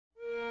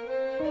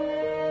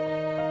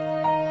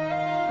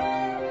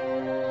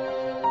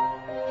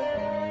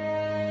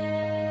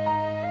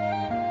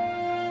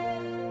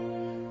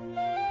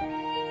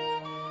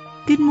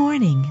Good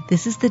morning.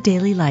 This is the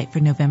Daily Light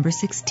for November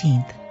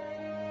 16th.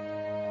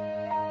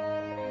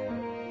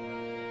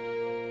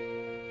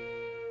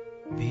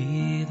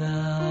 Be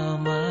thou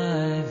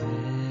my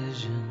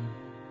vision,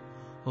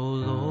 O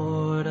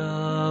Lord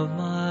of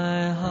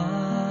my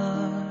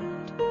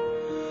heart,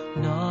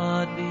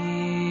 not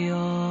be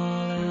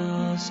all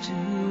else to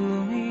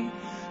me,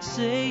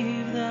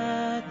 save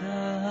that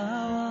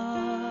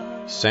thou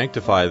art.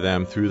 Sanctify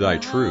them through thy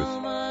truth.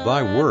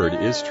 Thy word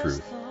is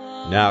truth.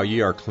 Now ye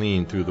are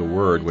clean through the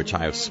word which I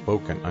have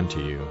spoken unto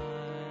you.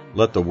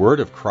 Let the word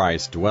of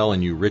Christ dwell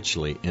in you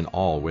richly in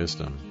all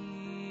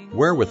wisdom.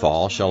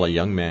 Wherewithal shall a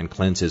young man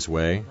cleanse his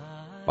way?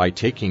 By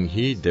taking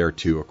heed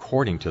thereto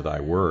according to thy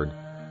word.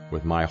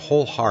 With my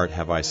whole heart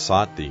have I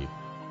sought thee.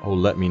 O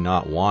let me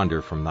not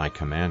wander from thy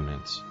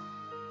commandments.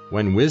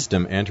 When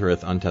wisdom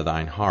entereth unto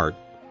thine heart,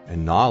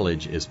 and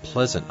knowledge is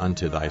pleasant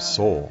unto thy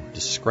soul,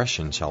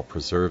 discretion shall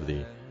preserve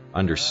thee,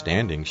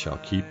 understanding shall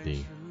keep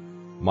thee.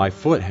 My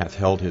foot hath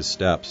held his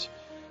steps,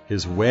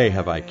 his way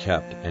have I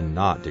kept, and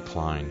not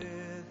declined.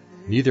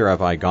 Neither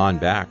have I gone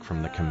back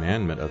from the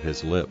commandment of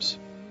his lips.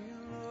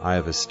 I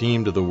have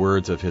esteemed the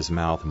words of his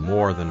mouth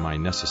more than my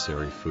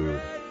necessary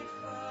food.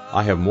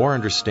 I have more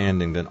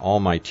understanding than all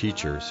my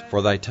teachers,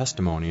 for thy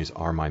testimonies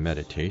are my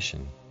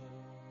meditation.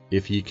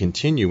 If ye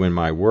continue in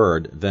my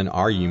word, then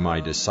are ye my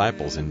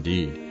disciples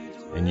indeed,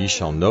 and ye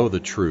shall know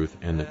the truth,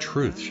 and the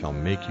truth shall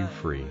make you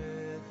free.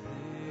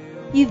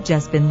 You've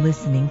just been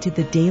listening to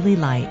the Daily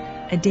Light,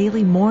 a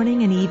daily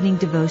morning and evening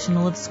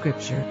devotional of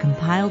Scripture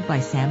compiled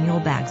by Samuel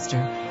Bagster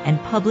and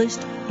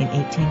published in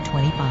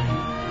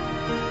 1825.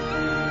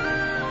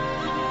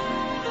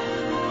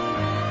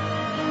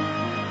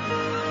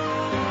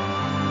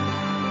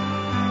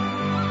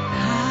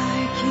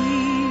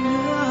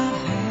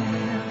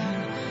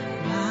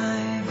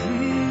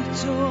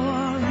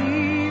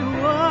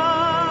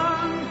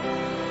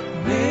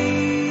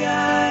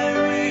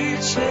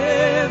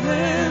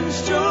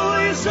 Heaven's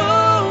joy so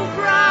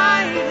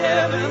bright,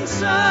 heaven's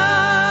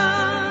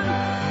sun,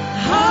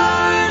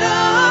 heart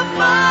of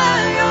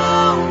my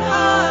own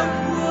heart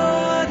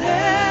would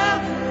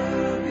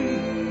ever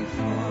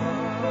before.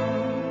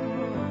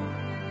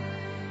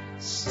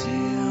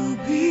 Still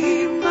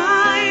be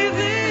my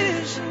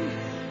vision,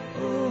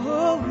 O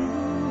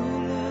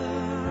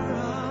ruler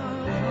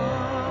of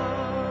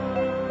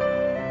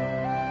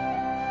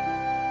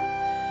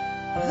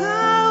all.